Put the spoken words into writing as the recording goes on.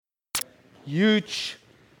huge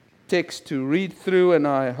text to read through, and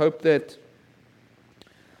I hope it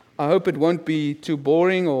won't be too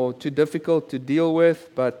boring or too difficult to deal with,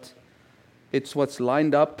 but it's what's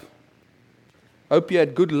lined up. Hope you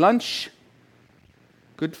had good lunch,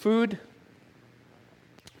 good food,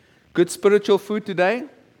 good spiritual food today.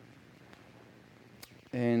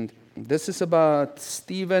 And this is about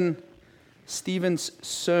Stephen's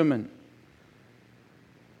sermon.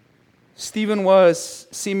 Stephen was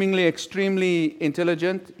seemingly extremely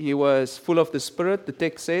intelligent. He was full of the Spirit, the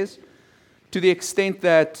text says, to the extent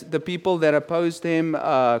that the people that opposed him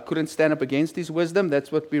couldn't stand up against his wisdom.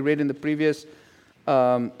 That's what we read in the previous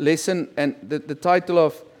lesson. And the title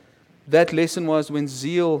of that lesson was When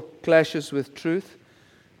Zeal Clashes with Truth,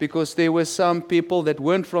 because there were some people that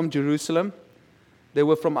weren't from Jerusalem. They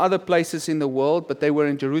were from other places in the world, but they were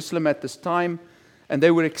in Jerusalem at this time. And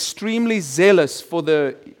they were extremely zealous for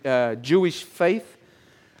the Jewish faith.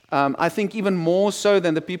 I think even more so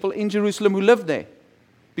than the people in Jerusalem who lived there.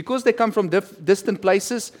 Because they come from distant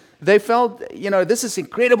places, they felt, this is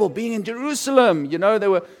incredible being in Jerusalem.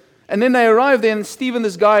 And then they arrive there, and Stephen,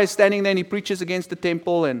 this guy, is standing there, and he preaches against the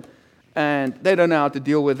temple, and they don't know how to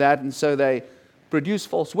deal with that. And so they produce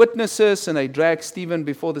false witnesses, and they drag Stephen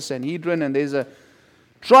before the Sanhedrin, and there's a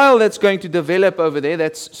trial that's going to develop over there.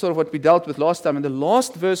 That's sort of what we dealt with last time. And the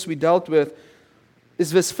last verse we dealt with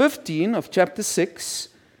is verse 15 of chapter 6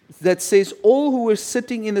 that says, all who were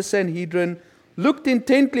sitting in the Sanhedrin looked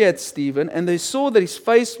intently at Stephen, and they saw that his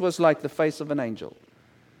face was like the face of an angel.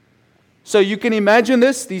 So you can imagine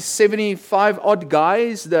this, these 75 odd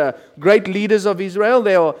guys, the great leaders of Israel,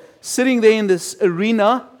 they are sitting there in this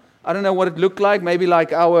arena. I don't know what it looked like, maybe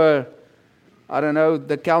like the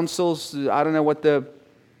councils, I don't know what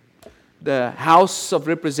the House of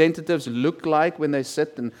Representatives look like when they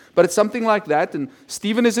sit, but it's something like that. And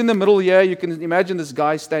Stephen is in the middle here. You can imagine this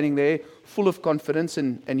guy standing there, full of confidence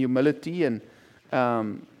and humility, and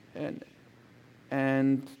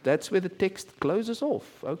that's where the text closes off.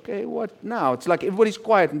 Okay, what now? It's like everybody's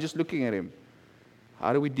quiet and just looking at him.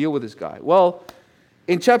 How do we deal with this guy? Well,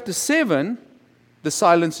 in chapter 7, the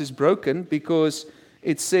silence is broken because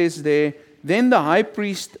it says there, then the high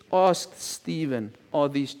priest asked Stephen, are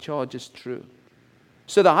these charges true?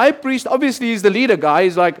 So the high priest, obviously he's the leader guy.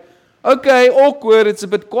 He's like, okay, awkward. It's a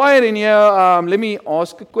bit quiet in here. Let me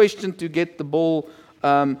ask a question to get the ball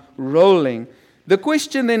rolling. The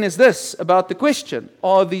question then is this about the question.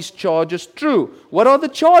 Are these charges true? What are the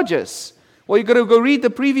charges? Well, you've got to go read the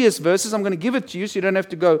previous verses. I'm going to give it to you so you don't have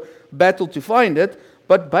to go battle to find it.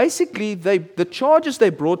 But basically, the charges they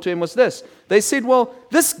brought to him was this. They said, well,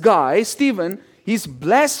 this guy, Stephen, he's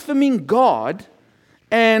blaspheming God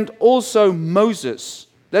and also Moses.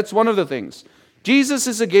 That's one of the things. Jesus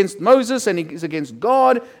is against Moses and he's against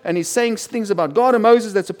God, and he's saying things about God and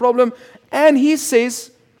Moses. That's a problem. And he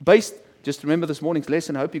says, just remember this morning's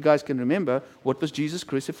lesson. I hope you guys can remember, what was Jesus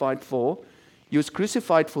crucified for? He was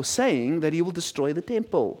crucified for saying that he will destroy the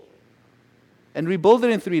temple and rebuild it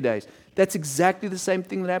in 3 days. That's exactly the same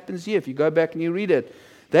thing that happens here. If you go back and you read it,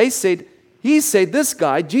 he said, this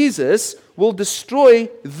guy, Jesus, will destroy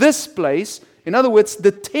this place. In other words,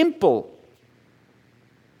 the temple.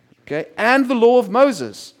 Okay, and the law of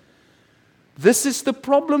Moses. This is the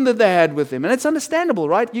problem that they had with him. And it's understandable,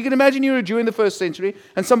 right? You can imagine you're a Jew in the first century,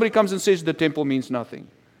 and somebody comes and says the temple means nothing.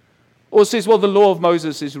 Or says, well, the law of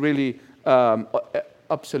Moses is really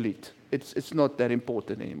obsolete. It's not that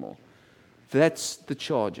important anymore. That's the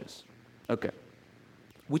charges. Okay.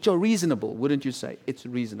 Which are reasonable, wouldn't you say? It's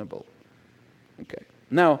reasonable. Okay.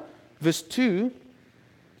 Now, verse 2,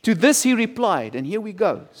 to this he replied, and here we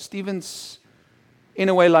go. Stephen's in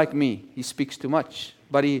a way like me. He speaks too much,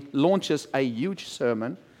 but he launches a huge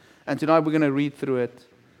sermon, and tonight we're going to read through it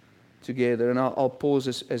together, and I'll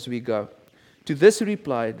pause as we go. To this he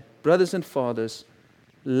replied, brothers and fathers,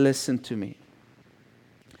 listen to me.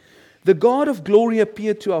 The God of glory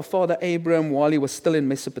appeared to our father Abraham while he was still in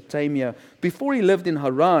Mesopotamia, before he lived in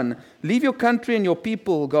Haran. Leave your country and your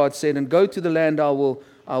people, God said, and go to the land I will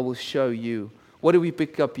show you. What do we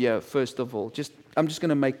pick up here, first of all? I'm just going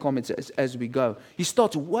to make comments as we go. He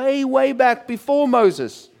starts way, way back before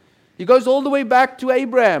Moses. He goes all the way back to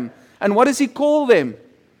Abraham. And what does he call them?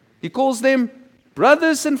 He calls them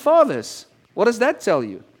brothers and fathers. What does that tell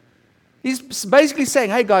you? He's basically saying,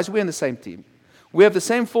 hey guys, we're in the same team. We have the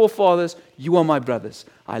same forefathers. You are my brothers.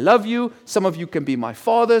 I love you. Some of you can be my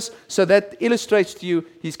fathers. So that illustrates to you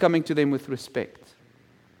he's coming to them with respect.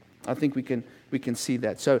 I think we can see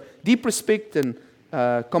that. So deep respect and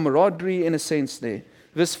camaraderie in a sense there.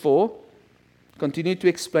 Verse 4, continue to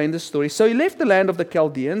explain the story. So he left the land of the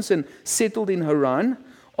Chaldeans and settled in Haran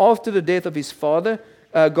after the death of his father.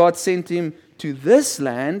 God sent him to this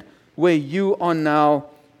land where you are now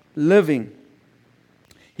living.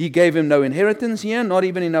 He gave him no inheritance here, not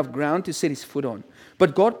even enough ground to set his foot on.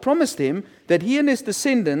 But God promised him that he and his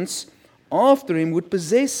descendants after him would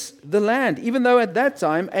possess the land, even though at that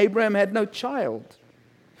time Abraham had no child.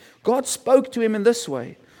 God spoke to him in this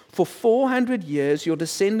way: for 400 years your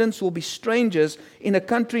descendants will be strangers in a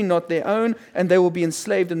country not their own, and they will be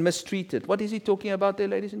enslaved and mistreated. What is he talking about there,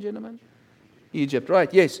 ladies and gentlemen? Egypt,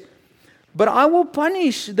 right? Yes. But I will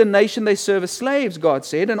punish the nation they serve as slaves, God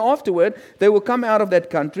said, and afterward they will come out of that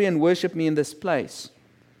country and worship me in this place.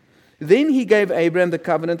 Then he gave Abraham the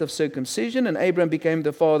covenant of circumcision, and Abraham became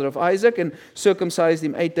the father of Isaac and circumcised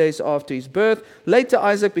him 8 days after his birth. Later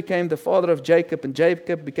Isaac became the father of Jacob, and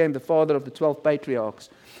Jacob became the father of the 12 patriarchs.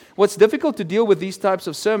 What's difficult to deal with these types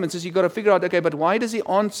of sermons is you've got to figure out, okay, but why does he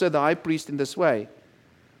answer the high priest in this way?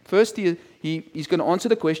 First, he's going to answer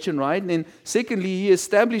the question, right? And then secondly, he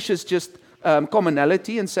establishes just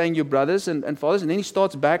commonality and saying you're brothers and fathers. And then he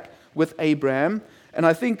starts back with Abraham. And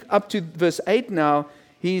I think up to verse 8 now,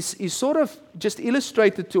 he's sort of just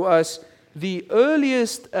illustrated to us the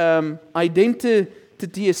earliest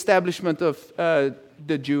identity establishment of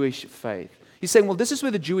the Jewish faith. He's saying, well, this is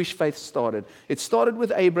where the Jewish faith started. It started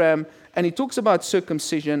with Abraham, and he talks about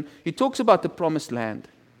circumcision. He talks about the promised land,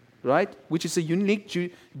 right? Which is a unique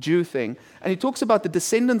Jew thing. And he talks about the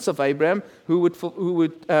descendants of Abraham who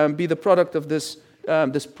would be the product of this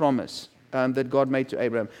promise that God made to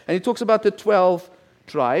Abraham. And he talks about the 12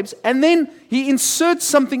 tribes. And then he inserts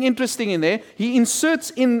something interesting in there. He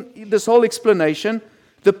inserts in this whole explanation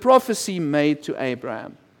the prophecy made to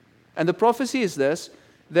Abraham. And the prophecy is this,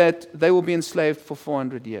 that they will be enslaved for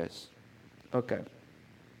 400 years. Okay.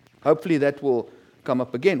 Hopefully that will come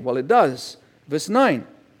up again. Well, it does. Verse 9.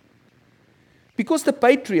 Because the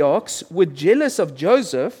patriarchs were jealous of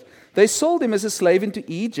Joseph, they sold him as a slave into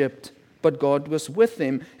Egypt. But God was with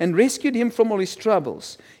him and rescued him from all his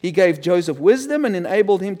troubles. He gave Joseph wisdom and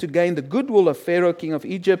enabled him to gain the goodwill of Pharaoh, king of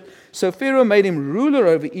Egypt. So Pharaoh made him ruler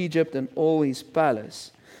over Egypt and all his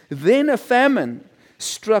palace. Then a famine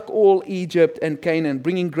struck all Egypt and Canaan,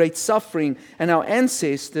 bringing great suffering, and our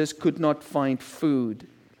ancestors could not find food.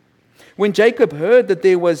 When Jacob heard that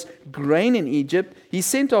there was grain in Egypt, he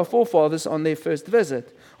sent our forefathers on their first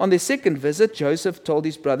visit. On their second visit, Joseph told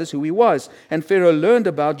his brothers who he was, and Pharaoh learned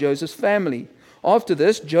about Joseph's family. After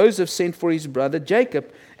this, Joseph sent for his brother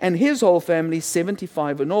Jacob, and his whole family,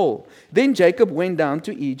 75 in all. Then Jacob went down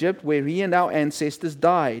to Egypt, where he and our ancestors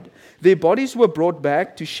died. Their bodies were brought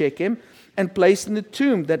back to Shechem and placed in the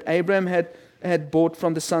tomb that Abraham had bought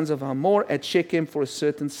from the sons of Hamor at Shechem for a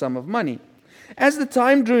certain sum of money. As the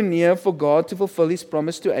time drew near for God to fulfill his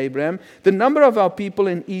promise to Abraham, the number of our people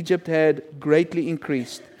in Egypt had greatly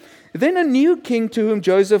increased. Then a new king to whom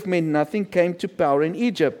Joseph meant nothing came to power in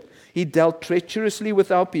Egypt. He dealt treacherously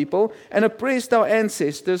with our people and oppressed our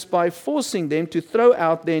ancestors by forcing them to throw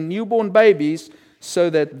out their newborn babies so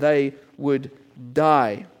that they would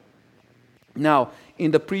die. Now,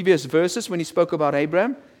 in the previous verses, when he spoke about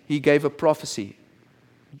Abraham, he gave a prophecy.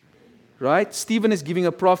 Right? Stephen is giving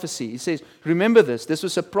a prophecy. He says, remember this. This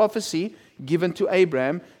was a prophecy given to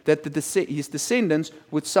Abraham that his descendants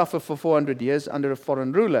would suffer for 400 years under a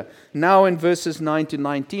foreign ruler. Now in verses 9 to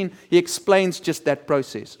 19, he explains just that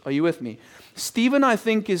process. Are you with me? Stephen, I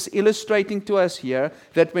think, is illustrating to us here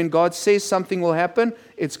that when God says something will happen,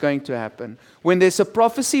 it's going to happen. When there's a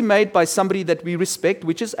prophecy made by somebody that we respect,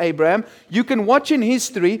 which is Abraham, you can watch in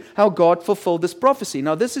history how God fulfilled this prophecy.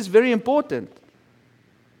 Now, this is very important.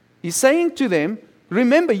 He's saying to them,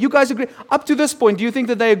 remember, you guys agree. Up to this point, do you think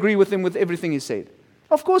that they agree with him with everything he said?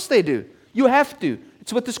 Of course they do. You have to.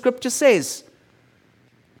 It's what the scripture says.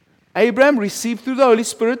 Abraham received through the Holy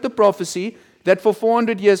Spirit the prophecy that for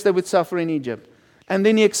 400 years they would suffer in Egypt. And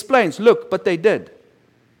then he explains, look, but they did.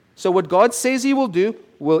 So what God says he will do,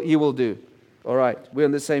 he will do. All right, we're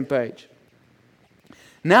on the same page.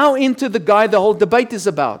 Now into the guy the whole debate is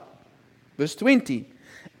about. Verse 20.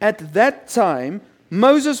 At that time,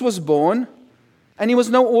 Moses was born, and he was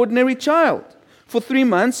no ordinary child. For 3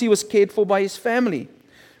 months he was cared for by his family.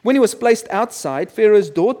 When he was placed outside, Pharaoh's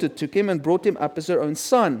daughter took him and brought him up as her own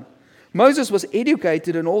son. Moses was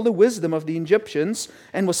educated in all the wisdom of the Egyptians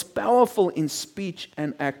and was powerful in speech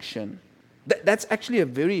and action. That's actually a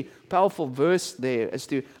very powerful verse there.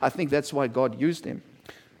 I think that's why God used him.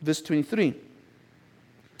 Verse 23.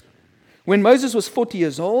 When Moses was 40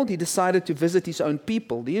 years old, he decided to visit his own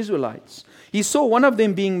people, the Israelites. He saw one of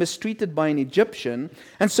them being mistreated by an Egyptian,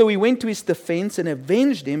 and so he went to his defense and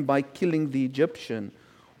avenged him by killing the Egyptian.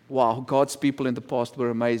 Wow, God's people in the past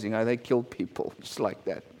were amazing. How they killed people just like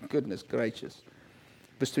that. Goodness gracious.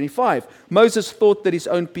 Verse 25, Moses thought that his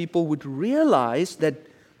own people would realize that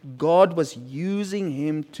God was using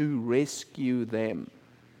him to rescue them,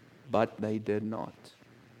 but they did not.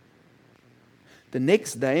 The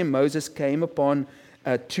next day, Moses came upon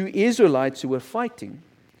 2 Israelites who were fighting.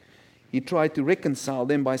 He tried to reconcile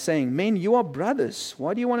them by saying, "Men, you are brothers.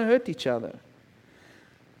 Why do you want to hurt each other?"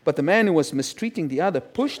 But the man who was mistreating the other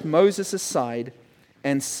pushed Moses aside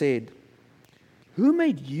and said, "Who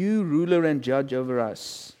made you ruler and judge over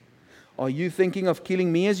us? Are you thinking of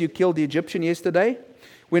killing me as you killed the Egyptian yesterday?"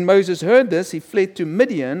 When Moses heard this, he fled to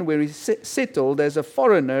Midian, where he settled as a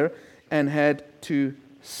foreigner and had 2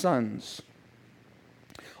 sons.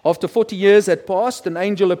 After 40 years had passed, an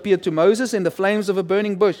angel appeared to Moses in the flames of a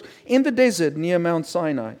burning bush in the desert near Mount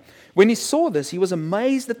Sinai. When he saw this, he was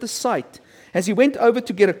amazed at the sight. As he went over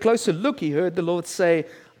to get a closer look, he heard the Lord say,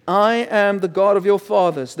 "I am the God of your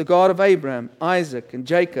fathers, the God of Abraham, Isaac, and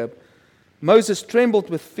Jacob." Moses trembled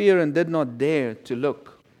with fear and did not dare to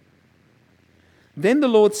look. Then the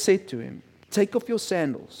Lord said to him, "Take off your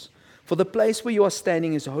sandals, for the place where you are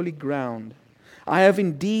standing is holy ground. I have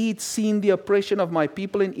indeed seen the oppression of my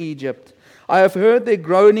people in Egypt. I have heard their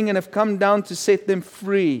groaning and have come down to set them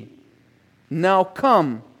free. Now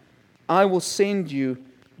come, I will send you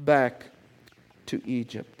back to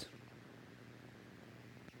Egypt."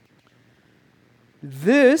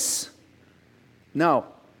 Now,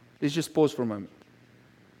 let's just pause for a moment.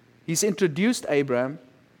 He's introduced Abraham.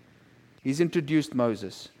 He's introduced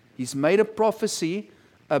Moses. He's made a prophecy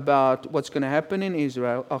about what's going to happen in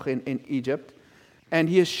Egypt. And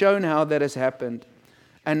he has shown how that has happened.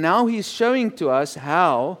 And now he's showing to us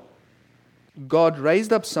how God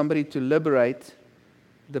raised up somebody to liberate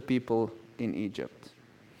the people in Egypt.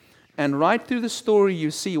 And right through the story, you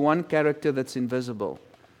see one character that's invisible.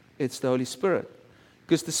 It's the Holy Spirit.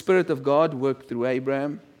 Because the Spirit of God worked through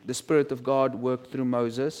Abraham. The Spirit of God worked through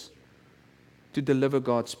Moses to deliver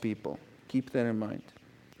God's people. Keep that in mind.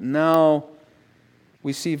 Now,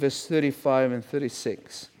 we see verse 35 and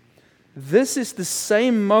 36. This is the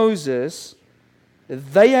same Moses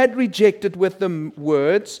they had rejected with the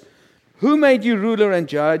words, "Who made you ruler and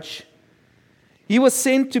judge?" He was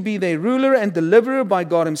sent to be their ruler and deliverer by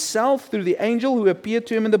God himself through the angel who appeared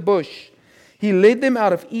to him in the bush. He led them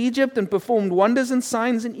out of Egypt and performed wonders and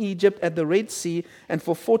signs in Egypt at the Red Sea and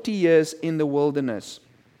for 40 years in the wilderness.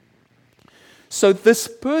 So this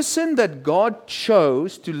person that God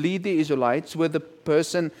chose to lead the Israelites were the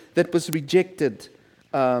person that was rejected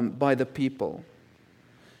by the people.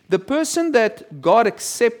 The person that God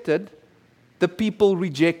accepted, the people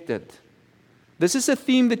rejected. This is a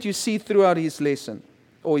theme that you see throughout his lesson,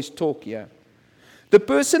 or his talk here. The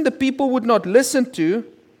person the people would not listen to,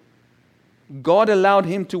 God allowed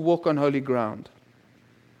him to walk on holy ground.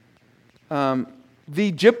 The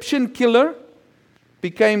Egyptian killer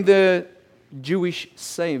became the Jewish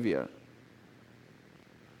savior.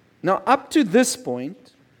 Now, up to this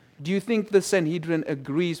point, do you think the Sanhedrin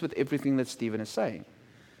agrees with everything that Stephen is saying?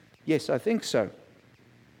 Yes, I think so.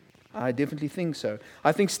 I definitely think so.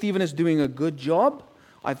 I think Stephen is doing a good job.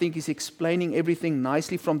 I think he's explaining everything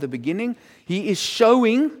nicely from the beginning. He is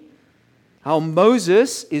showing how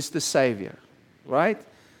Moses is the savior, right?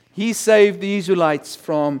 He saved the Israelites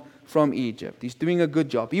from Egypt. He's doing a good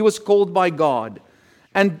job. He was called by God.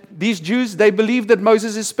 And these Jews, they believed that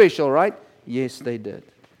Moses is special, right? Yes, they did.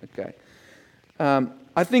 Okay.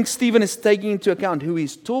 I think Stephen is taking into account who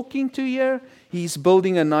he's talking to here. He's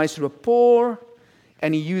building a nice rapport,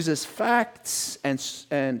 and he uses facts and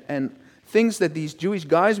things that these Jewish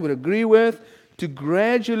guys would agree with to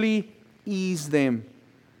gradually ease them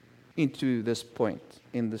into this point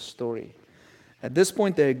in the story. At this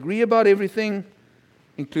point, they agree about everything,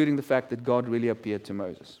 including the fact that God really appeared to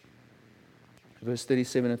Moses. Verse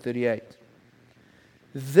 37 and 38.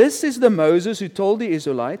 This is the Moses who told the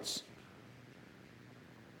Israelites,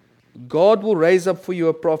 "God will raise up for you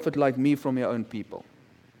a prophet like me from your own people."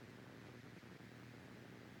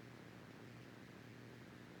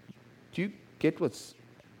 Do you get what's...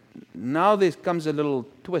 Now there comes a little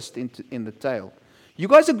twist in the tale. You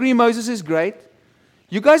guys agree Moses is great?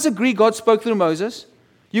 You guys agree God spoke through Moses?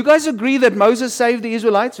 You guys agree that Moses saved the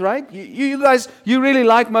Israelites, right? You guys, you really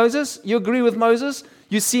like Moses? You agree with Moses?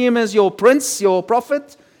 You see him as your prince, your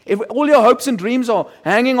prophet? If all your hopes and dreams are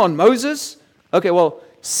hanging on Moses? Okay, well,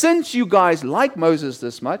 since you guys like Moses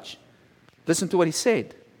this much, listen to what he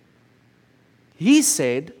said. He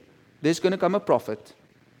said, there's going to come a prophet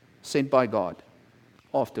sent by God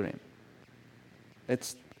after him.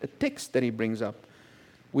 It's a text that he brings up,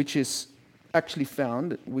 which is actually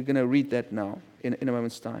found. We're going to read that now in a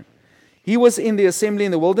moment's time. He was in the assembly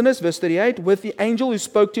in the wilderness, verse 38, with the angel who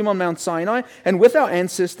spoke to him on Mount Sinai and with our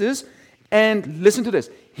ancestors. And listen to this.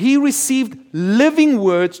 He received living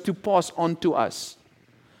words to pass on to us.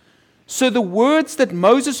 So the words that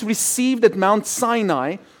Moses received at Mount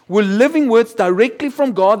Sinai were living words directly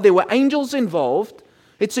from God. There were angels involved.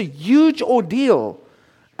 It's a huge ordeal.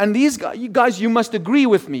 And these guys, you must agree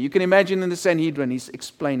with me. You can imagine in the Sanhedrin, he's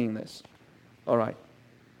explaining this. All right.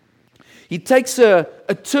 He takes a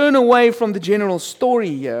turn away from the general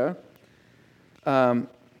story here, and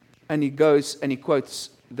he goes and he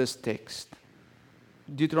quotes this text.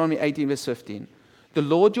 Deuteronomy 18, verse 15. The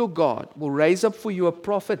Lord your God will raise up for you a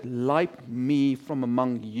prophet like me from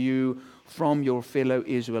among you, from your fellow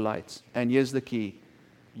Israelites. And here's the key.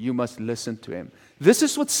 You must listen to him. This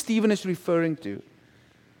is what Stephen is referring to.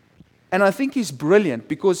 And I think he's brilliant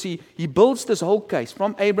because he builds this whole case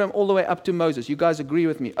from Abraham all the way up to Moses. You guys agree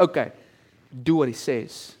with me? Okay. Do what he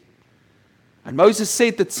says. And Moses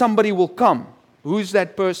said that somebody will come. Who's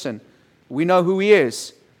that person? We know who he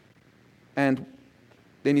is. And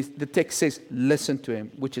then the text says, listen to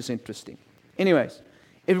him, which is interesting. Anyways,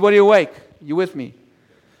 everybody awake? You with me?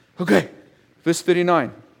 Okay, verse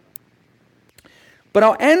 39. But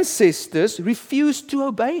our ancestors refused to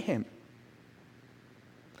obey him.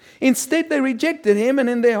 Instead, they rejected him and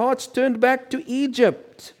in their hearts turned back to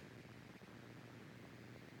Egypt.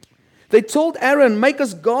 They told Aaron, make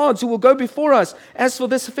us gods who will go before us. As for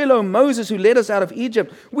this fellow Moses who led us out of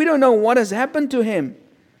Egypt, we don't know what has happened to him.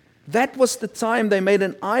 That was the time they made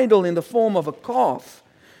an idol in the form of a calf.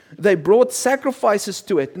 They brought sacrifices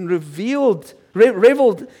to it and reveled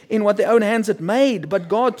in what their own hands had made. But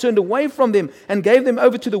God turned away from them and gave them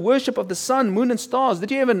over to the worship of the sun, moon, and stars.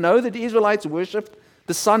 Did you ever know that the Israelites worshipped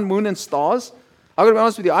the sun, moon, and stars? I've got to be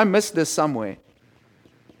honest with you, I missed this somewhere.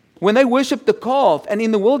 When they worshipped the calf, and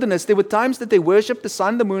in the wilderness, there were times that they worshipped the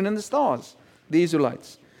sun, the moon, and the stars, the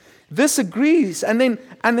Israelites. This agrees. And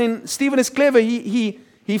then Stephen is clever. He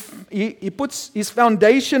puts his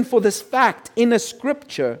foundation for this fact in a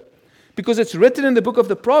scripture because it's written in the book of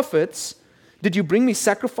the prophets. Did you bring me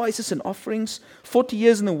sacrifices and offerings? 40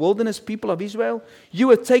 years in the wilderness, people of Israel.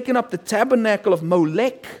 You have taken up the tabernacle of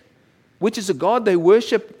Molech, which is a god they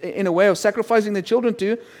worship in a way of sacrificing their children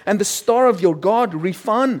to, and the star of your god,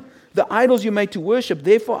 Rephan, the idols you made to worship.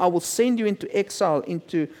 Therefore, I will send you into exile,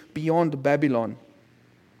 into beyond Babylon.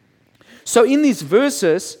 So in these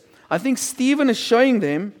verses, I think Stephen is showing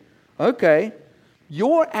them, okay,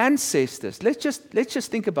 your ancestors, let's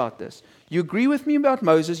just think about this. You agree with me about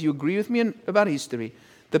Moses, you agree with me about history.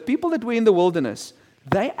 The people that were in the wilderness,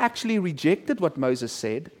 they actually rejected what Moses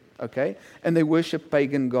said, okay, and they worshiped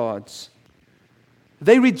pagan gods.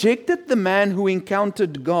 They rejected the man who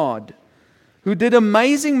encountered God, who did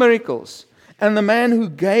amazing miracles, and the man who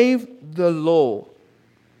gave the law.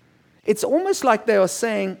 It's almost like they are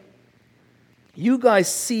saying, you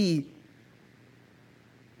guys see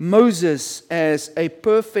Moses as a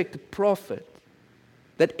perfect prophet,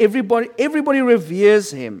 that everybody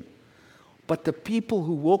reveres him, but the people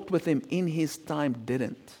who walked with him in his time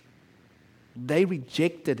didn't. They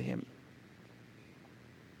rejected him.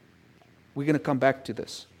 We're going to come back to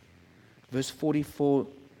this. Verse 44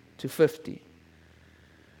 to 50.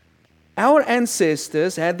 Our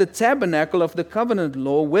ancestors had the tabernacle of the covenant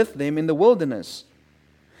law with them in the wilderness.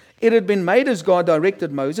 It had been made as God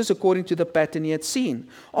directed Moses according to the pattern he had seen.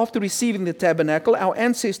 After receiving the tabernacle, our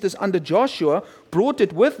ancestors under Joshua brought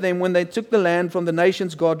it with them when they took the land from the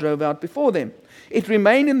nations God drove out before them. It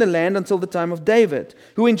remained in the land until the time of David,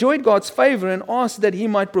 who enjoyed God's favor and asked that he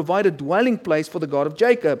might provide a dwelling place for the God of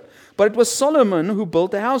Jacob. But it was Solomon who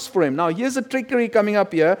built a house for him. Now here's a trickery coming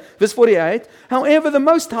up here. Verse 48. However, the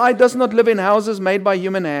Most High does not live in houses made by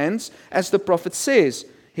human hands, as the prophet says.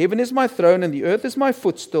 Heaven is my throne and the earth is my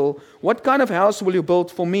footstool. What kind of house will you build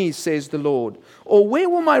for me, says the Lord? Or where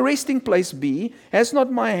will my resting place be? Has not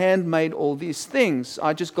my hand made all these things?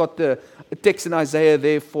 I just got the text in Isaiah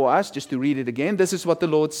there for us, just to read it again. This is what the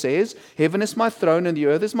Lord says. Heaven is my throne and the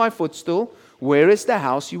earth is my footstool. Where is the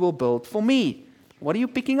house you will build for me? What are you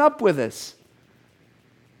picking up with this?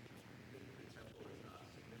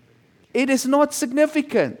 It is not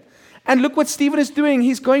significant. And look what Stephen is doing.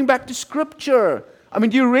 He's going back to Scripture. I mean,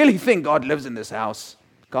 do you really think God lives in this house?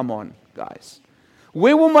 Come on, guys.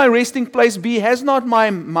 Where will my resting place be? Has not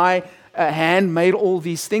my hand made all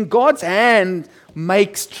these things? God's hand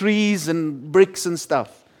makes trees and bricks and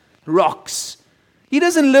stuff, rocks. He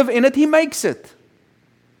doesn't live in it, He makes it.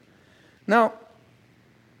 Now,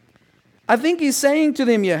 I think He's saying to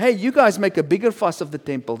them here, hey, you guys make a bigger fuss of the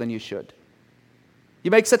temple than you should.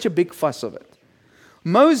 You make such a big fuss of it.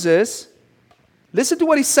 Moses, listen to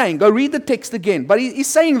what he's saying. Go read the text again. But he's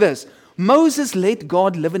saying this. Moses let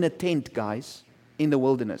God live in a tent, guys, in the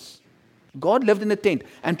wilderness. God lived in a tent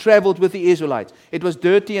and traveled with the Israelites. It was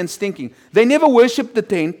dirty and stinking. They never worshipped the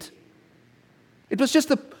tent. It was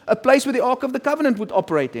just a place where the Ark of the Covenant would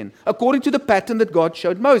operate in, according to the pattern that God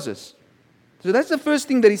showed Moses. So that's the first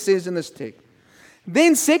thing that he says in this text.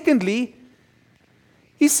 Then secondly,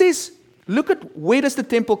 he says, look at where does the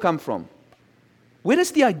temple come from? Where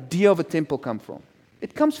does the idea of a temple come from?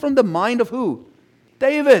 It comes from the mind of who?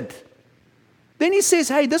 David. Then he says,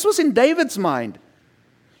 hey, this was in David's mind.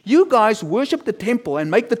 You guys worship the temple and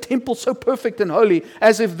make the temple so perfect and holy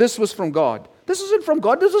as if this was from God. This isn't from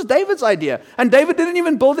God. This was David's idea. And David didn't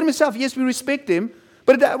even build it himself. Yes, we respect him,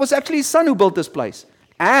 but it was actually his son who built this place.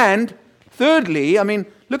 And thirdly,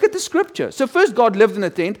 look at the scripture. So first, God lived in a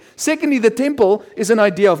tent. Secondly, the temple is an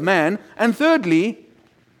idea of man. And thirdly,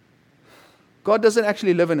 God doesn't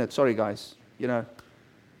actually live in it. Sorry, guys.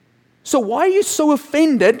 So why are you so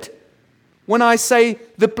offended when I say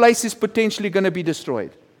the place is potentially going to be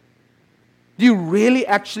destroyed? Do you really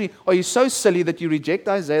are you so silly that you reject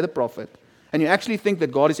Isaiah the prophet and you actually think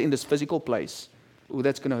that God is in this physical place? Oh,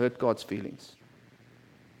 that's going to hurt God's feelings.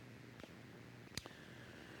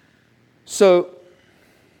 So,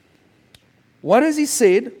 what has he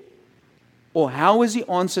said, or how has he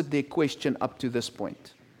answered their question up to this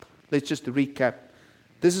point? Let's just recap.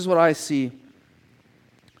 This is what I see.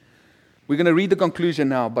 We're going to read the conclusion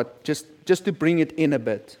now, but just to bring it in a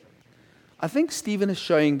bit. I think Stephen is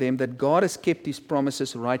showing them that God has kept his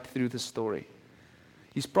promises right through the story.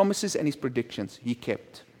 His promises and his predictions, he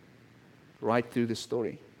kept right through the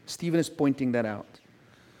story. Stephen is pointing that out.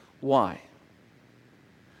 Why?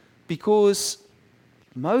 Because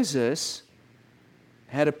Moses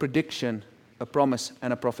had a prediction, a promise,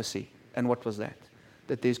 and a prophecy. And what was that?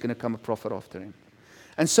 That there's going to come a prophet after him.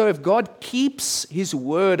 And so if God keeps his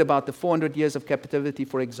word about the 400 years of captivity,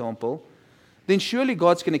 for example, then surely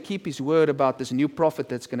God's going to keep his word about this new prophet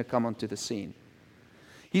that's going to come onto the scene.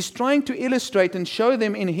 He's trying to illustrate and show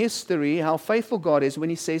them in history how faithful God is when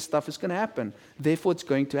he says stuff is going to happen. Therefore, it's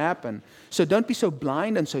going to happen. So don't be so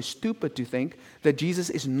blind and so stupid to think that Jesus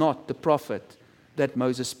is not the prophet that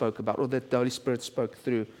Moses spoke about, or that the Holy Spirit spoke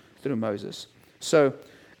through Moses. So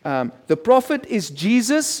the prophet is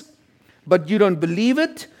Jesus, but you don't believe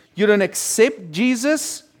it. You don't accept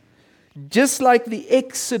Jesus. Just like the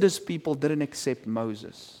Exodus people didn't accept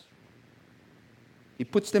Moses. He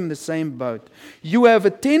puts them in the same boat. You have a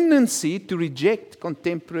tendency to reject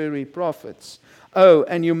contemporary prophets. Oh,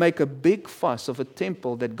 and you make a big fuss of a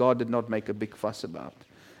temple that God did not make a big fuss about.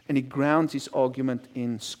 And he grounds his argument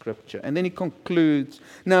in Scripture. And then he concludes.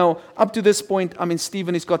 Now, up to this point,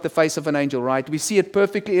 Stephen has got the face of an angel, right? We see it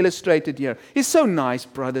perfectly illustrated here. He's so nice,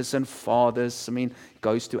 brothers and fathers.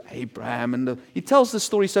 Goes to Abraham. And he tells the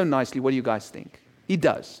story so nicely. What do you guys think? He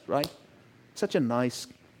does, right? Such a nice,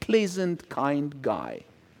 pleasant, kind guy.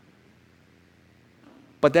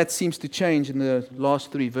 But that seems to change in the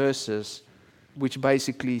last 3 verses, which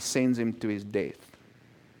basically sends him to his death.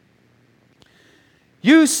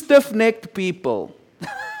 You stiff-necked people.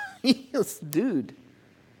 Yes, dude,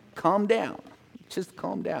 calm down. Just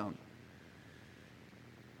calm down.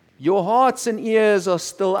 Your hearts and ears are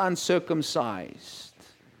still uncircumcised.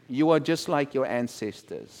 You are just like your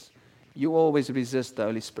ancestors. You always resist the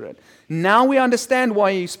Holy Spirit. Now we understand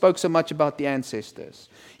why he spoke so much about the ancestors.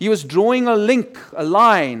 He was drawing a link, a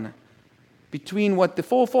line, between what the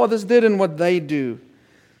forefathers did and what they do.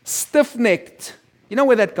 Stiff-necked. You know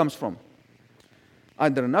where that comes from? I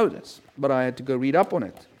didn't know this, but I had to go read up on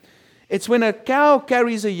it. It's when a cow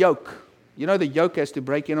carries a yoke. You know, the yoke has to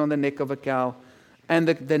break in on the neck of a cow, and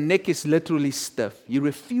the neck is literally stiff. He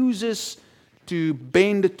refuses to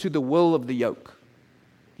bend to the will of the yoke.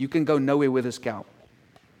 You can go nowhere with this cow.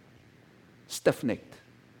 Stiff-necked.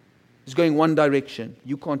 It's going one direction.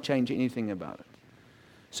 You can't change anything about it.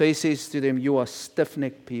 So he says to them, you are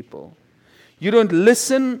stiff-necked people. You don't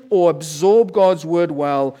listen or absorb God's word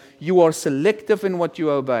well. You are selective in what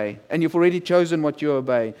you obey. And you've already chosen what you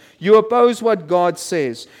obey. You oppose what God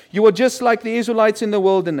says. You are just like the Israelites in the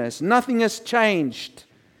wilderness. Nothing has changed.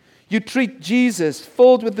 You treat Jesus,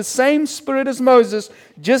 filled with the same spirit as Moses,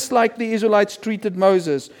 just like the Israelites treated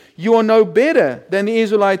Moses. You are no better than the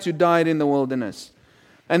Israelites who died in the wilderness.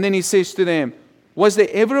 And then he says to them, was there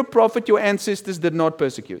ever a prophet your ancestors did not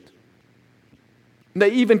persecute? They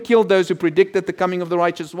even killed those who predicted the coming of the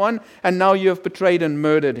righteous one, and now you have betrayed and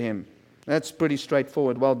murdered him. That's pretty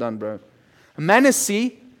straightforward. Well done, bro.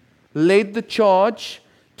 Manasseh led the charge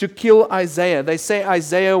to kill Isaiah. They say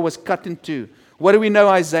Isaiah was cut in two. What do we know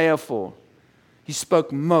Isaiah for? He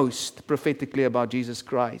spoke most prophetically about Jesus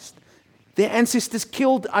Christ. Their ancestors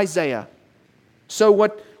killed Isaiah. So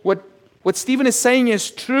what What Stephen is saying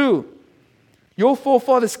is true. Your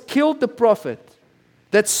forefathers killed the prophet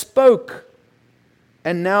that spoke,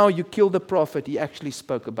 and now you kill the prophet he actually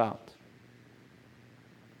spoke about.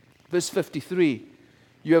 Verse 53,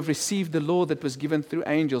 you have received the law that was given through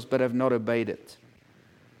angels, but have not obeyed it.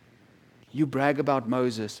 You brag about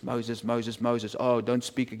Moses. Oh, don't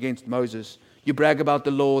speak against Moses. You brag about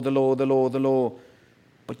the law.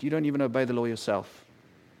 But you don't even obey the law yourself.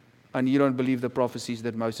 And you don't believe the prophecies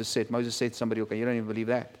that Moses said. Moses said somebody, okay, you don't even believe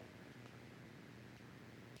that.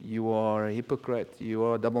 You are a hypocrite. You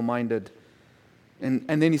are double-minded. And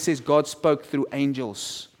then he says God spoke through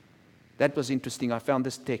angels. That was interesting. I found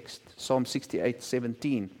this text, Psalm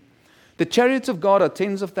 68:17. The chariots of God are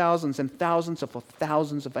tens of thousands and thousands of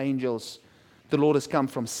thousands of angels. The Lord has come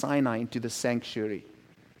from Sinai into the sanctuary.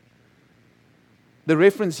 The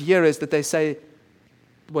reference here is that they say,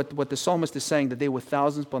 what the psalmist is saying, that there were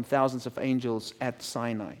thousands upon thousands of angels at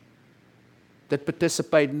Sinai that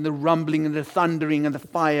participated in the rumbling and the thundering and the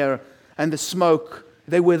fire and the smoke.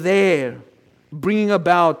 They were there, bringing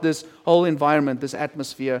about this whole environment, this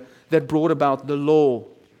atmosphere that brought about the law.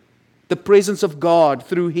 The presence of God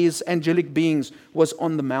through His angelic beings was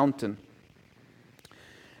on the mountain.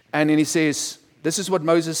 And then he says, this is what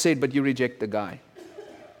Moses said, but you reject the guy.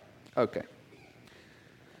 Okay.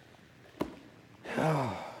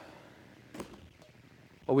 Are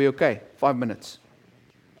we okay? 5 minutes.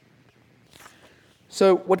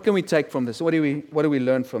 So what can we take from this? What do we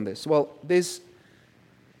learn from this? Well, there's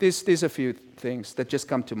a few things that just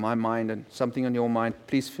come to my mind, and something on your mind.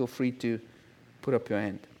 Please feel free to put up your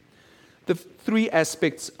hand. The three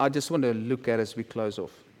aspects I just want to look at as we close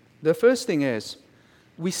off. The first thing is,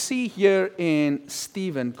 we see here in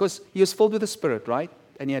Stephen, because he was filled with the Spirit, right?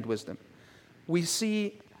 And he had wisdom. We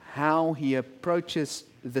see how he approaches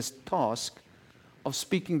this task of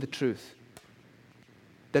speaking the truth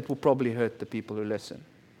that will probably hurt the people who listen.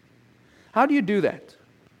 How do you do that?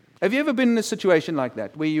 Have you ever been in a situation like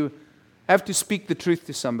that, where you have to speak the truth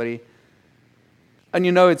to somebody and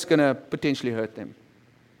you know it's going to potentially hurt them?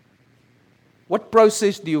 What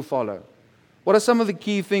process do you follow? What are some of the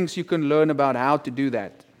key things you can learn about how to do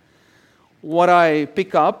that? What I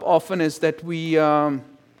pick up often is that we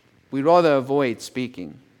rather avoid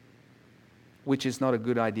speaking, which is not a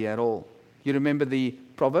good idea at all. You remember the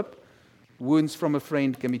proverb? Wounds from a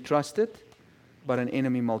friend can be trusted, but an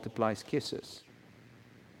enemy multiplies kisses.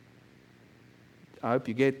 I hope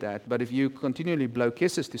you get that. But if you continually blow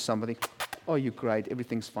kisses to somebody, oh, you're great,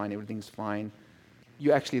 everything's fine,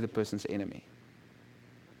 you're actually the person's enemy.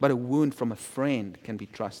 But a wound from a friend can be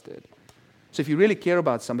trusted. So if you really care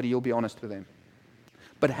about somebody, you'll be honest with them.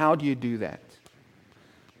 But how do you do that?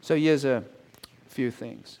 So here's a few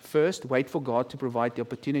things. First, wait for God to provide the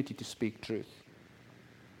opportunity to speak truth.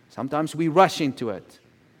 Sometimes we rush into it.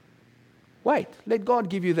 Wait, let God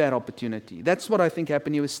give you that opportunity. That's what I think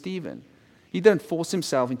happened here with Stephen. He didn't force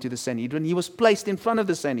himself into the Sanhedrin. He was placed in front of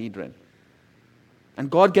the Sanhedrin. And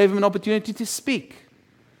God gave him an opportunity to speak.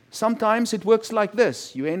 Sometimes it works like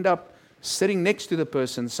this. You end up sitting next to the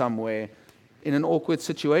person somewhere in an awkward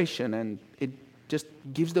situation, and it just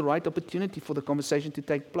gives the right opportunity for the conversation to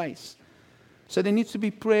take place. So there needs to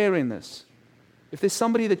be prayer in this. If there's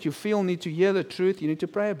somebody that you feel need to hear the truth, you need to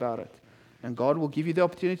pray about it. And God will give you the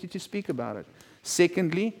opportunity to speak about it.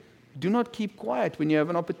 Secondly, do not keep quiet when you have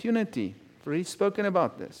an opportunity. I've already spoken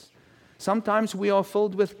about this. Sometimes we are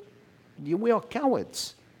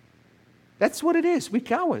cowards. That's what it is. We're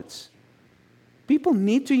cowards. People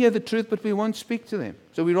need to hear the truth, but we won't speak to them.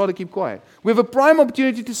 So we rather keep quiet. We have a prime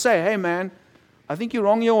opportunity to say, hey man, I think you're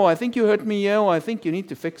wrong here, or I think you hurt me here, or I think you need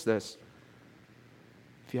to fix this.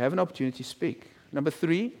 If you have an opportunity, speak. Number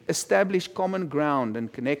 3, establish common ground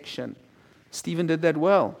and connection. Stephen did that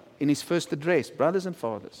well in his first address, brothers and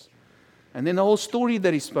fathers. And then the whole story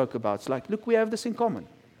that he spoke about, it's like, look, we have this in common.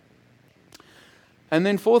 And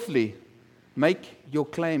then fourthly, make your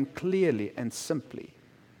claim clearly and simply.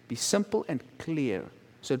 Be simple and clear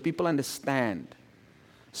so that people understand.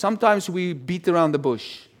 Sometimes we beat around the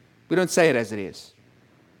bush. We don't say it as it is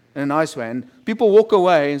in a nice way. And people walk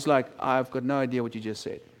away and it's like, I've got no idea what you just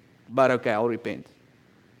said. But okay, I'll repent.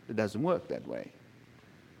 It doesn't work that way.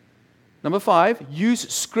 Number 5, use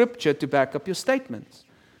Scripture to back up your statements.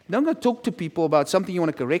 Don't go talk to people about something you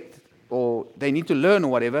want to correct or they need to learn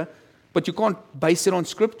or whatever, but you can't base it on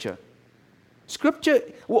Scripture. Scripture,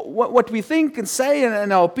 what we think and say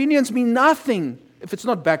and our opinions mean nothing if it's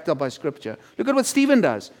not backed up by Scripture. Look at what Stephen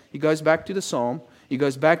does. He goes back to the Psalm, he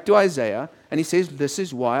goes back to Isaiah, and he says, this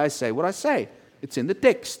is why I say what I say. It's in the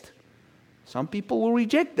text. Some people will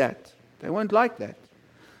reject that. They won't like that.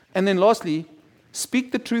 And then lastly,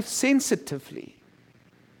 speak the truth sensitively.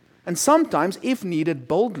 And sometimes, if needed,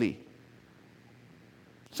 boldly.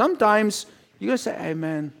 Sometimes you're going to say, hey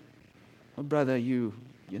man, oh brother, you're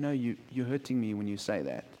hurting me when you say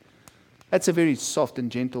that. That's a very soft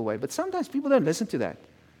and gentle way. But sometimes people don't listen to that.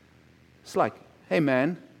 It's like, hey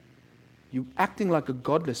man, you're acting like a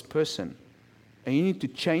godless person. And you need to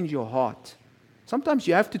change your heart. Sometimes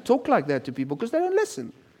you have to talk like that to people because they don't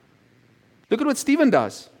listen. Look at what Stephen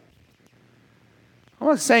does. I'm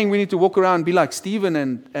not saying we need to walk around and be like Stephen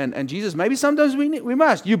and Jesus. Maybe sometimes we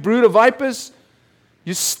must. You brood of vipers.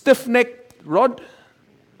 You stiff-necked rod.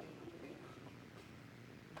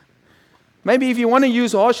 Maybe if you want to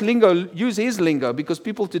use harsh lingo, use his lingo, because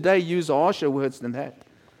people today use harsher words than that.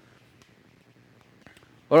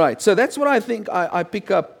 All right, so that's what I think I pick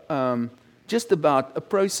up just about a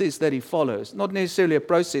process that he follows. Not necessarily a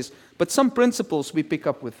process, but some principles we pick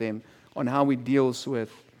up with him on how he deals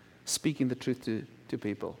with speaking the truth to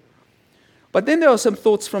people. But then there are some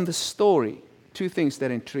thoughts from the story, two things that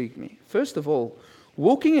intrigue me. First of all,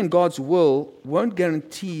 walking in God's will won't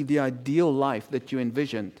guarantee the ideal life that you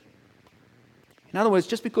envisioned. In other words,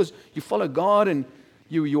 just because you follow God and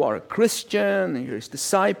you are a Christian and you're His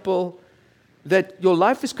disciple, that your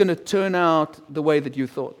life is going to turn out the way that you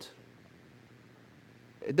thought.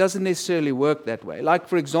 It doesn't necessarily work that way. Like,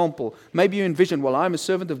 for example, maybe you envision, well, I'm a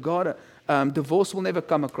servant of God, divorce will never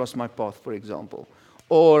come across my path, for example.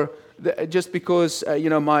 Or just because,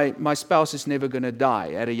 my spouse is never going to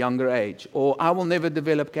die at a younger age. Or I will never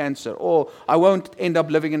develop cancer. Or I won't end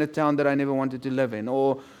up living in a town that I never wanted to live in.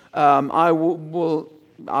 Or I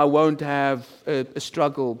won't have a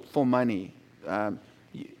struggle for money.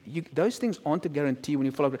 Those things aren't a guarantee when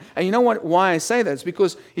you follow. And you know why I say that? It's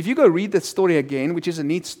because if you go read that story again, which is a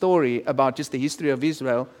neat story about just the history of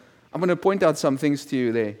Israel, I'm going to point out some things to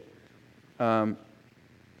you there.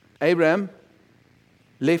 Abraham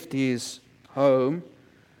left his home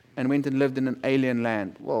and went and lived in an alien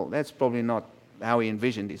land. Well, that's probably not how he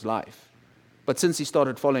envisioned his life. But since he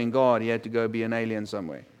started following God, he had to go be an alien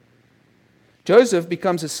somewhere. Joseph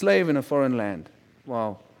becomes a slave in a foreign land.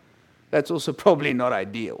 Wow. That's also probably not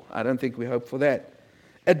ideal. I don't think we hope for that.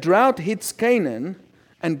 A drought hits Canaan,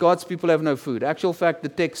 and God's people have no food. Actual fact, the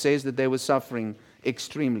text says that they were suffering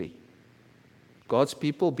extremely. God's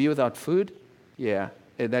people be without food? Yeah,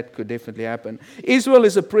 that could definitely happen. Israel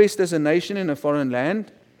is oppressed as a nation in a foreign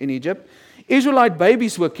land, in Egypt. Israelite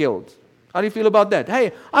babies were killed. How do you feel about that?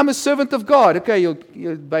 Hey, I'm a servant of God. Okay,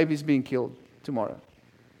 your baby's being killed tomorrow.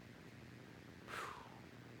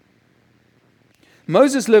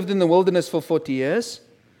 Moses lived in the wilderness for 40 years.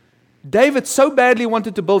 David so badly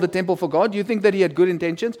wanted to build a temple for God. Do you think that he had good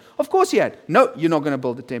intentions? Of course he had. No, you're not going to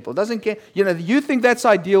build a temple. Doesn't care. You think that's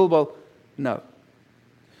ideal? Well, no.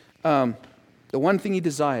 The one thing he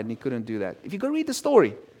desired, and he couldn't do that. If you go read the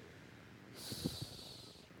story,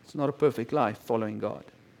 it's not a perfect life following God,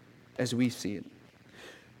 as we see it.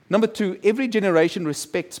 Number two, every generation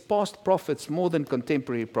respects past prophets more than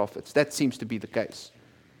contemporary prophets. That seems to be the case.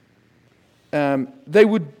 They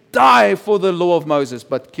would die for the law of Moses,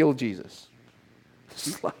 but kill Jesus.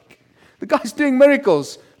 It's like, the guy's doing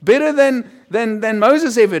miracles better than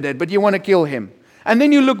Moses ever did, but you want to kill him. And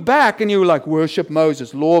then you look back and you like, worship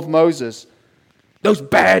Moses, law of Moses. Those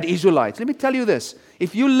bad Israelites. Let me tell you this.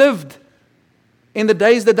 If you lived in the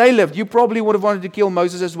days that they lived, you probably would have wanted to kill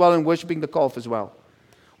Moses as well and worshiping the calf as well.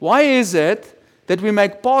 Why is it that we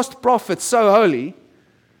make past prophets so holy,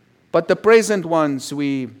 but the present ones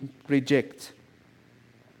we reject?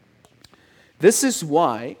 This is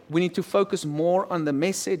why we need to focus more on the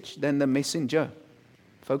message than the messenger.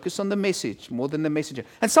 Focus on the message more than the messenger.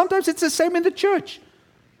 And sometimes it's the same in the church.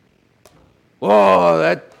 Oh,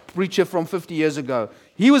 that preacher from 50 years ago,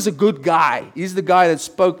 he was a good guy. He's the guy that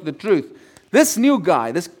spoke the truth. This new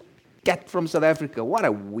guy, this cat from South Africa, what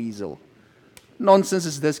a weasel. Nonsense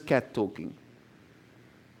is this cat talking.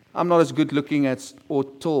 I'm not as good looking as or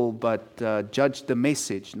tall, but judge the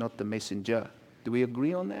message, not the messenger. Do we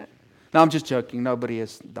agree on that? No, I'm just joking. Nobody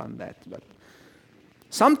has done that. But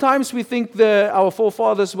sometimes we think our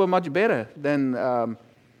forefathers were much better than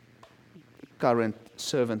current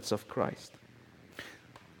servants of Christ.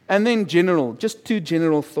 And then just two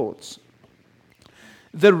general thoughts.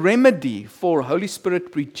 The remedy for Holy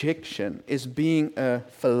Spirit rejection is being a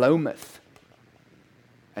philometh.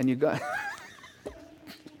 And you go...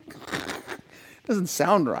 Doesn't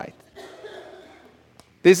sound right.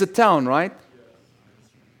 There's a town, right?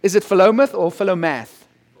 Is it Philometh or Philomath?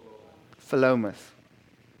 Philometh.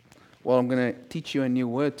 Well, I'm going to teach you a new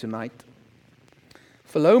word tonight.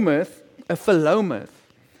 A Philometh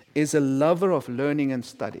is a lover of learning and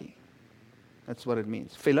study. That's what it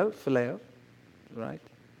means. Phileo, right?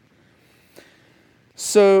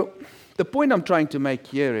 So the point I'm trying to make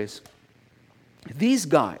here is, these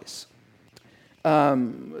guys,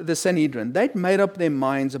 the Sanhedrin, they'd made up their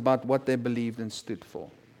minds about what they believed and stood for.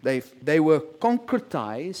 They were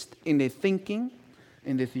concretized in their thinking,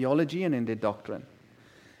 in their theology, and in their doctrine.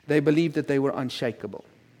 They believed that they were unshakable.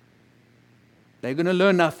 They're going to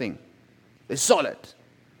learn nothing. They're solid.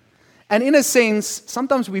 And in a sense,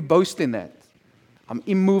 sometimes we boast in that. I'm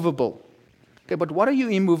immovable. Okay, but what are you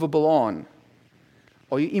immovable on?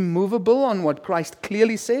 Are you immovable on what Christ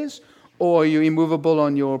clearly says? Or are you immovable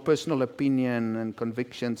on your personal opinion and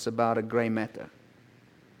convictions about a gray matter?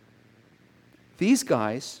 These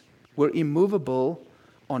guys were immovable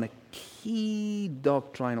on a key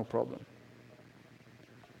doctrinal problem.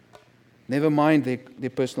 Never mind their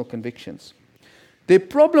personal convictions. Their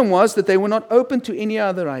problem was that they were not open to any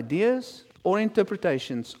other ideas or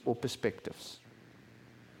interpretations or perspectives.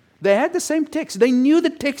 They had the same text. They knew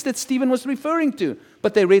the text that Stephen was referring to,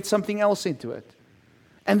 but they read something else into it.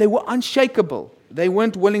 And they were unshakable. They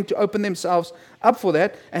weren't willing to open themselves up for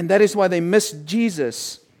that, and that is why they missed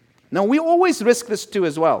Jesus. Now, we always risk this too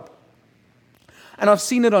as well. And I've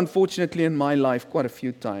seen it, unfortunately, in my life quite a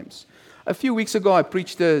few times. A few weeks ago, I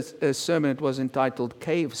preached a sermon. It was entitled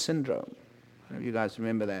Cave Syndrome. I don't know if you guys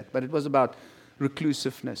remember that. But it was about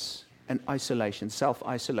reclusiveness and isolation,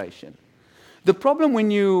 self-isolation. The problem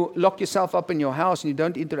when you lock yourself up in your house and you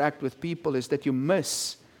don't interact with people is that you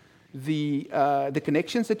miss the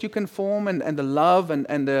connections that you can form and the love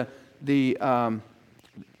and the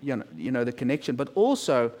connection, but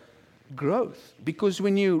also growth. Because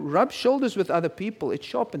when you rub shoulders with other people, it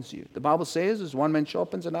sharpens you. The Bible says, as one man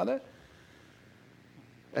sharpens another,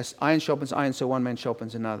 as iron sharpens iron, so one man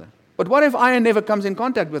sharpens another. But what if iron never comes in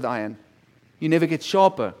contact with iron? You never get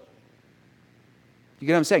sharper. You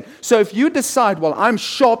get what I'm saying? So if you decide, well, I'm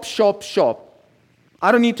sharp,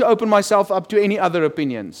 I don't need to open myself up to any other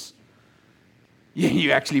opinions,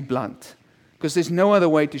 you're actually blunt. Because there's no other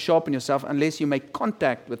way to sharpen yourself unless you make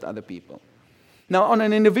contact with other people. Now, on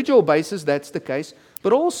an individual basis, that's the case.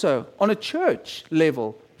 But also, on a church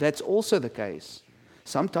level, that's also the case.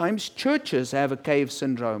 Sometimes churches have a cave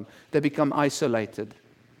syndrome. They become isolated,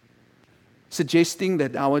 suggesting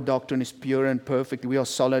that our doctrine is pure and perfect. We are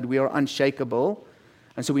solid. We are unshakable.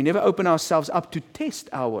 And so we never open ourselves up to test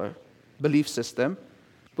our belief system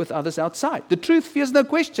with others outside. The truth fears no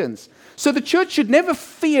questions. So the church should never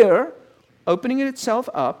fear opening itself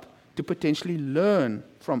up to potentially learn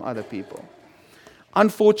from other people.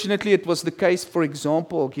 Unfortunately, it was the case, for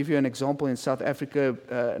example, I'll give you an example in South Africa,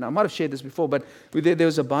 and I might have shared this before, but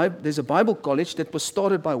there's a Bible college that was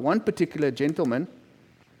started by one particular gentleman,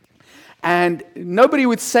 and nobody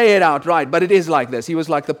would say it outright, but it is like this. He was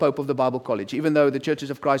like the Pope of the Bible College. Even though the Churches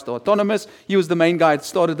of Christ are autonomous, he was the main guy that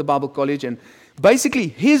started the Bible College, and basically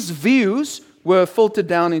his views were filtered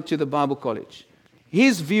down into the Bible College.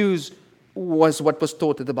 His views was what was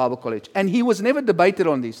taught at the Bible College, and he was never debated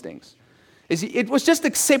on these things. It was just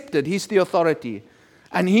accepted. He's the authority.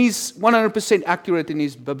 And he's 100% accurate in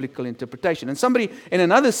his biblical interpretation. And somebody in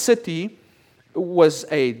another city was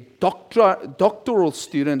a doctoral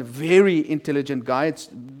student, a very intelligent guy. It's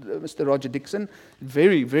Mr. Roger Dixon.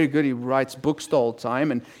 Very, very good. He writes books the whole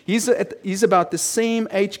time. And he's about the same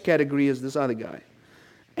age category as this other guy.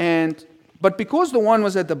 But because the one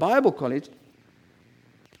was at the Bible college,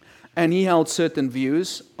 and he held certain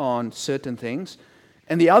views on certain things,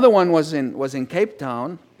 and the other one was in Cape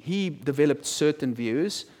Town. He developed certain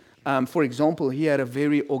views. For example, he had a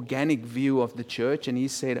very organic view of the church, and he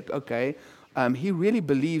said, okay, he really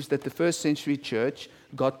believes that the first century church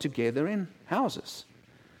got together in houses.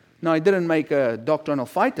 Now, he didn't make a doctrinal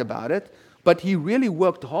fight about it, but he really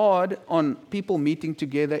worked hard on people meeting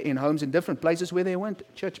together in homes in different places where they weren't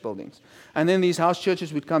church buildings. And then these house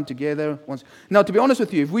churches would come together once. Now, to be honest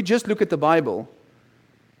with you, if we just look at the Bible,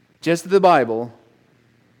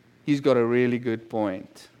 he's got a really good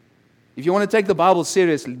point. If you want to take the Bible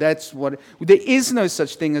seriously, there is no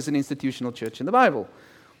such thing as an institutional church in the Bible.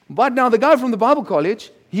 But now the guy from the Bible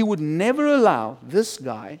college, he would never allow this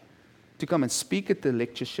guy to come and speak at the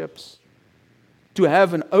lectureships, to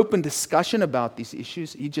have an open discussion about these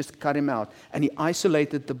issues. He just cut him out, and he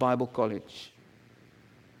isolated the Bible college.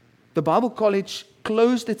 The Bible college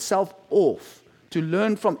closed itself off to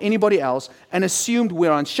learn from anybody else and assumed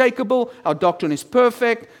we're unshakable, our doctrine is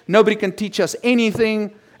perfect, nobody can teach us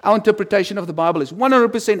anything, our interpretation of the Bible is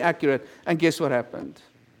 100% accurate. And guess what happened?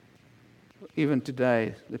 Even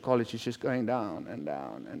today, the college is just going down and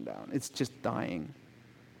down and down. It's just dying.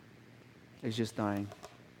 It's just dying.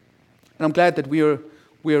 And I'm glad that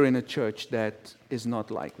we're in a church that is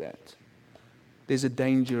not like that. There's a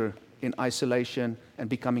danger in isolation and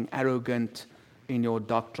becoming arrogant in your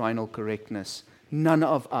doctrinal correctness. None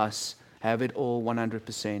of us have it all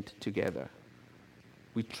 100% together.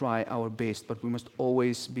 We try our best, but we must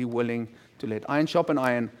always be willing to let iron sharpen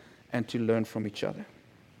iron and to learn from each other.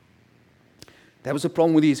 That was the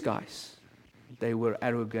problem with these guys. They were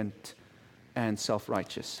arrogant and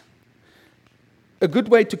self-righteous. A good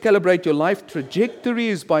way to calibrate your life trajectory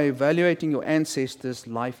is by evaluating your ancestors'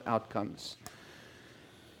 life outcomes.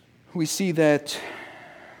 We see that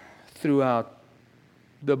throughout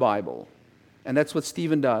the Bible. And that's what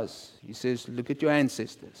Stephen does. He says, look at your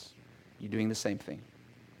ancestors. You're doing the same thing.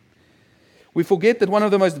 We forget that one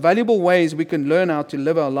of the most valuable ways we can learn how to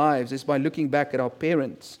live our lives is by looking back at our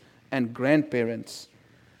parents and grandparents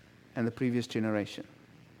and the previous generation.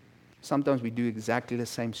 Sometimes we do exactly the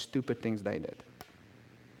same stupid things they did.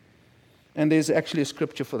 And there's actually a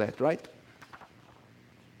scripture for that, right?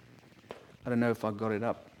 I don't know if I got it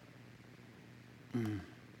up.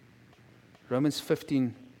 Romans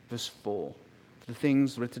 15, verse 4. The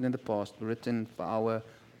things written in the past were written for our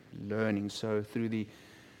learning. So through the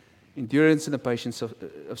endurance and the patience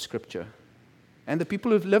of Scripture. And the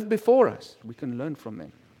people who've lived before us, we can learn from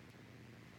them.